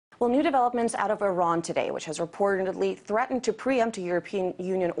Well, new developments out of Iran today, which has reportedly threatened to preempt a European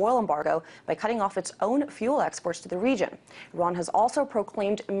Union oil embargo by cutting off its own fuel exports to the region. Iran has also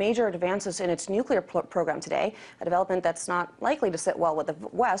proclaimed major advances in its nuclear program today, a development that's not likely to sit well with the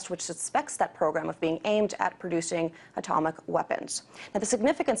West, which suspects that program of being aimed at producing atomic weapons. Now, the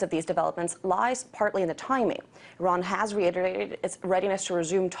significance of these developments lies partly in the timing. Iran has reiterated its readiness to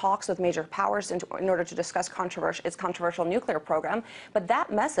resume talks with major powers in order to discuss its controversial nuclear program, but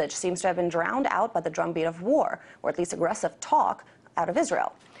that message seems to have been drowned out by the drumbeat of war, or at least aggressive talk, out of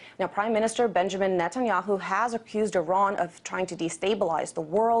Israel. Now, Prime Minister Benjamin Netanyahu has accused Iran of trying to destabilize the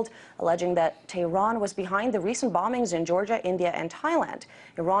world, alleging that Tehran was behind the recent bombings in Georgia, India, and Thailand.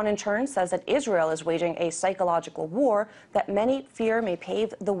 Iran, in turn, says that Israel is waging a psychological war that many fear may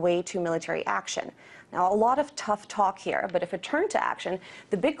pave the way to military action. Now, a lot of tough talk here, but if it turned to action,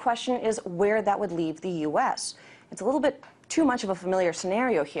 the big question is where that would leave the U.S. It's a little bit too much of a familiar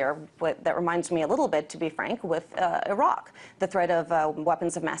scenario here, but that reminds me a little bit, to be frank, with Iraq, the threat of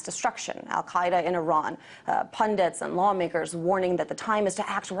weapons of mass destruction, al-Qaeda in Iran, pundits and lawmakers warning that the time is to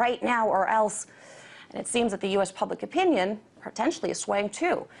act right now or else. And it seems that the U.S. public opinion potentially is swaying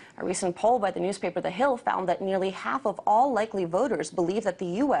too. A recent poll by the newspaper The Hill found that nearly half of all likely voters believe that the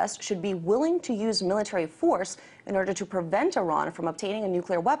U.S. should be willing to use military force in order to prevent Iran from obtaining a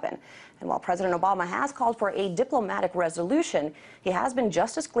nuclear weapon. And while President Obama has called for a diplomatic resolution, he has been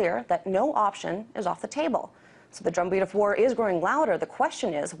just as clear that no option is off the table. So the drumbeat of war is growing louder. The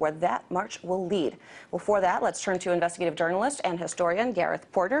question is where that march will lead. Well, for that, let's turn to investigative journalist and historian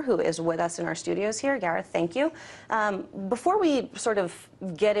Gareth Porter, who is with us in our studios here. Gareth, thank you. Before we sort of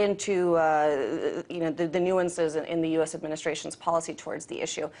get into the nuances in the U.S. administration's policy towards the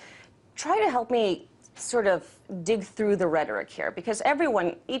issue, try to help me sort of dig through the rhetoric here, because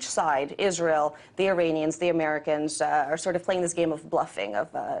everyone, each side, Israel, the Iranians, the Americans, are sort of playing this game of bluffing, of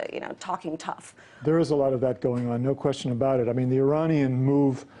talking tough. There is a lot of that going on, no question about it. I mean, the Iranian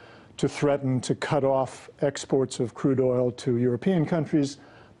move to threaten to cut off exports of crude oil to European countries,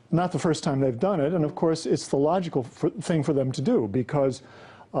 not the first time they've done it, and of course it's the logical thing for them to do, because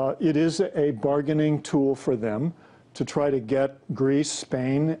it is a bargaining tool for them to try to get Greece,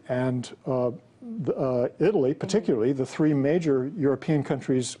 Spain, and Italy, particularly, the three major European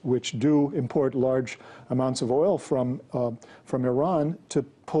countries which do import large amounts of oil from Iran, to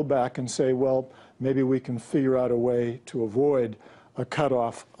pull back and say, well, maybe we can figure out a way to avoid a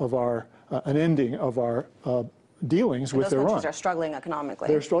cutoff of an ending of our dealings with Iran. Those countries are struggling economically.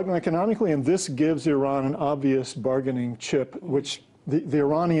 They're struggling economically, and this gives Iran an obvious bargaining chip, which the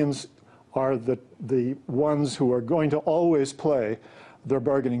Iranians are the ones who are going to always play their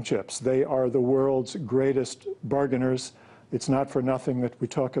bargaining chips. They are the world's greatest bargainers. It's not for nothing that we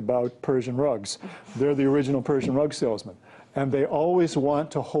talk about Persian rugs. They're the original Persian rug salesman. And they always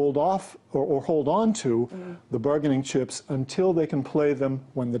want to hold off or hold on to the bargaining chips until they can play them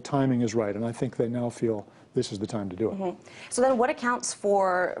when the timing is right. And I think they now feel this is the time to do it. So then what accounts,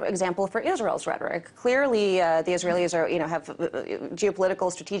 for example, for Israel's rhetoric? Clearly, the Israelis have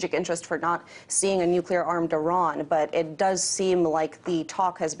geopolitical strategic interest for not seeing a nuclear-armed Iran, but it does seem like the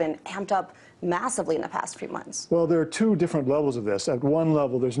talk has been amped up massively in the past few months. Well, there are two different levels of this. At one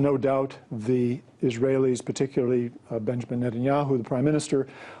level, there's no doubt the Israelis, particularly Benjamin Netanyahu, the prime minister,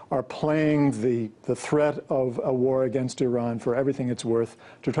 are playing the threat of a war against Iran for everything it's worth,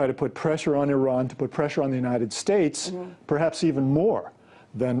 to try to put pressure on Iran, to put pressure on the United States, perhaps even more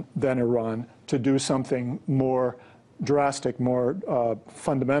than Iran, to do something more drastic, more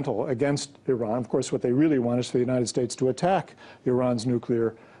fundamental against Iran. Of course, what they really want is for the United States to attack Iran's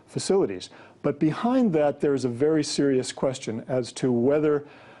nuclear facilities. But behind that, there is a very serious question as to whether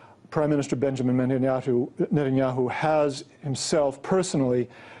Prime Minister Benjamin Netanyahu has himself personally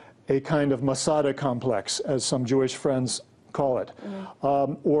a kind of Masada complex, as some Jewish friends call it,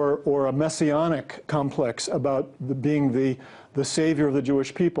 or a messianic complex about being the savior of the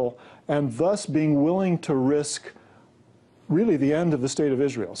Jewish people, and thus being willing to risk really the end of the state of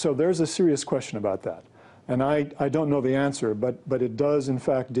Israel. So there's a serious question about that. And I don't know the answer, but it does, in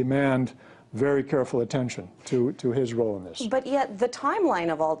fact, demand very careful attention to his role in this. But yet the timeline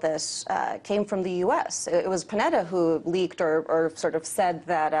of all this came from the U.S. It was Panetta who leaked or sort of said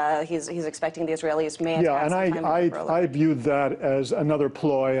that he's expecting the Israelis may attack. Yeah, and I viewed that as another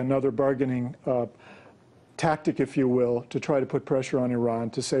ploy, another bargaining tactic, if you will, to try to put pressure on Iran,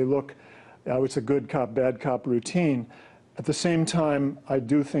 to say, look, it's a good cop, bad cop routine. At the same time, I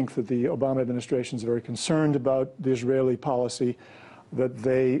do think that the Obama administration is very concerned about the Israeli policy, that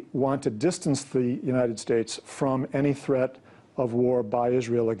they want to distance the United States from any threat of war by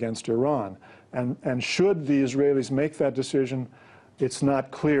Israel against Iran. And should the Israelis make that decision, it's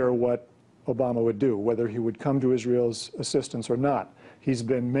not clear what Obama would do, whether he would come to Israel's assistance or not. He's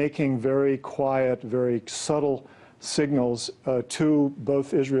been making very quiet, very subtle signals to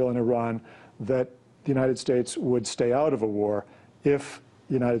both Israel and Iran that the United States would stay out of a war if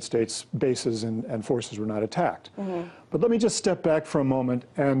the United States bases and forces were not attacked. But let me just step back for a moment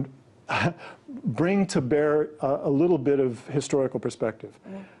and bring to bear a little bit of historical perspective.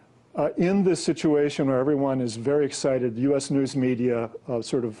 In this situation where everyone is very excited, the U.S. news media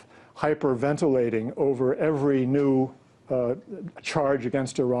sort of hyperventilating over every new charge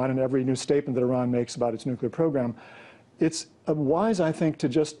against Iran and every new statement that Iran makes about its nuclear program, it's wise, I think, to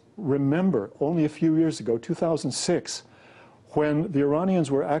just remember only a few years ago, 2006, when the Iranians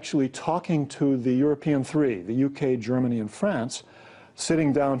were actually talking to the European three, the UK, Germany, and France,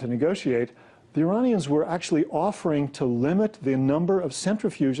 sitting down to negotiate. The Iranians were actually offering to limit the number of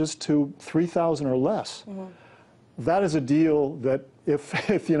centrifuges to 3,000 or less. That is a deal that if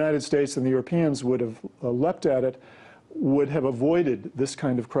the United States and the Europeans would have leapt at it, would have avoided this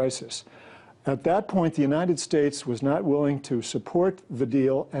kind of crisis. At that point, the United States was not willing to support the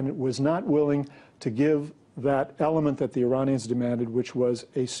deal, and it was not willing to give that element that the Iranians demanded, which was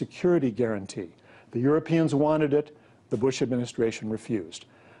a security guarantee. The Europeans wanted it, the Bush administration refused.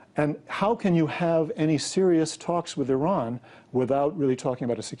 And how can you have any serious talks with Iran without really talking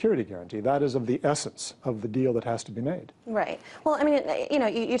about a security guarantee? That is of the essence of the deal that has to be made. Right. Well, I mean, you know,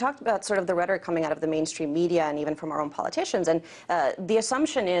 you talked about sort of the rhetoric coming out of the mainstream media and even from our own politicians, and the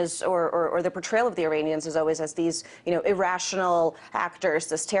assumption is, or the portrayal of the Iranians is always as these, you know, irrational actors,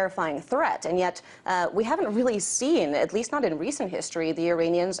 this terrifying threat, and yet we haven't really seen, at least not in recent history, the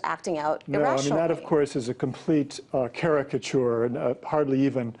Iranians acting out irrationally. No, I mean, that, of course, is a complete caricature, and hardly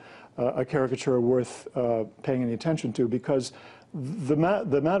even a caricature worth paying any attention to, because the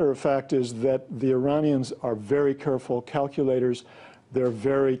matter of fact is that the Iranians are very careful calculators. They're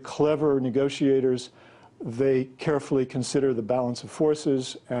very clever negotiators. They carefully consider the balance of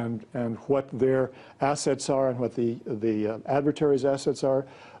forces and what their assets are and what the adversary's assets are.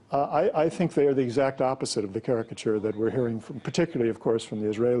 I think they are the exact opposite of the caricature that we're hearing, from, particularly, of course, from the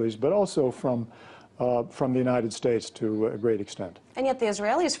Israelis, but also from the United States to a great extent. And yet the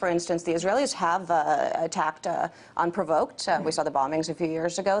Israelis, for instance, the Israelis have attacked unprovoked. We saw the bombings a few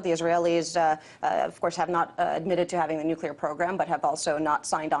years ago. The Israelis, of course, have not admitted to having the nuclear program, but have also not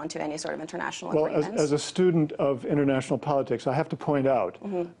signed on to any sort of international agreements. Well, as a student of international politics, I have to point out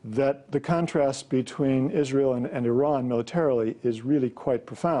that the contrast between Israel and Iran militarily is really quite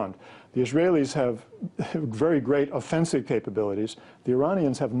profound. The Israelis have very great offensive capabilities. The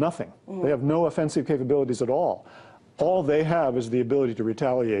Iranians have nothing. They have no offensive capabilities at all. All they have is the ability to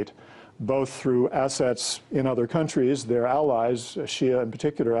retaliate, both through assets in other countries, their allies, Shia in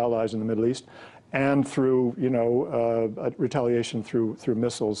particular allies in the Middle East, and through, you know, retaliation through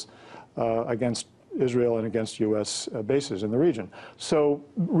missiles against Israel and against U.S. bases in the region. So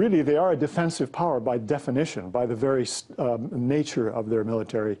really they are a defensive power by definition, by the very nature of their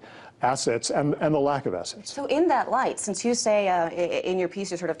military assets and the lack of assets. So in that light, since you say in your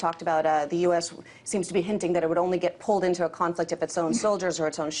piece you sort of talked about the U.S. seems to be hinting that it would only get pulled into a conflict if its own soldiers or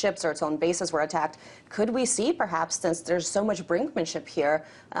its own ships or its own bases were attacked, could we see perhaps, since there's so much brinkmanship here,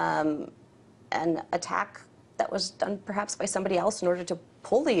 an attack that was done perhaps by somebody else in order to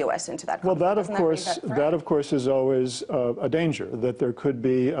pull the U.S. into that conflict? Well, that of course is always a danger, that there could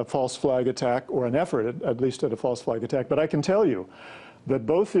be a false flag attack or an effort at least at a false flag attack. But I can tell you that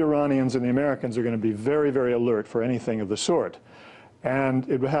both the Iranians and the Americans are going to be very, very alert for anything of the sort. And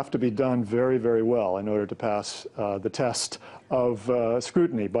it would have to be done very, very well in order to pass the test of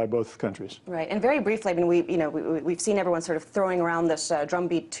scrutiny by both countries. Right. And very briefly, I mean, we've seen everyone sort of throwing around this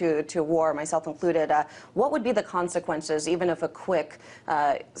drumbeat to war, myself included. What would be the consequences, even of a quick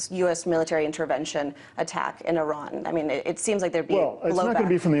U.S. military intervention attack in Iran? I mean, it seems like there'd be Well, it's blowback. not going to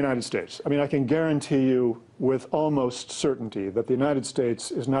be from the United States. I mean, I can guarantee you with almost certainty that the United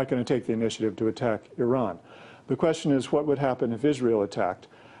States is not going to take the initiative to attack Iran. The question is, what would happen if Israel attacked?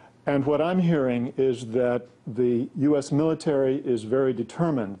 And what I'm hearing is that the U.S. military is very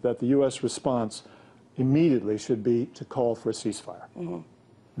determined that the U.S. response immediately should be to call for a ceasefire,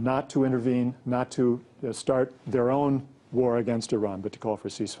 not to intervene, not to start their own war against Iran, but to call for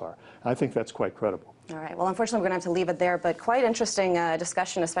a ceasefire. I think that's quite credible. All right. Well, unfortunately, we're going to have to leave it there, but quite interesting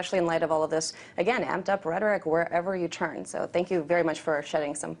discussion, especially in light of all of this, again, amped up rhetoric wherever you turn. So thank you very much for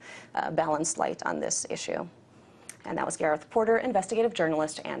shedding some balanced light on this issue. And that was Gareth Porter, investigative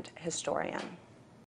journalist and historian.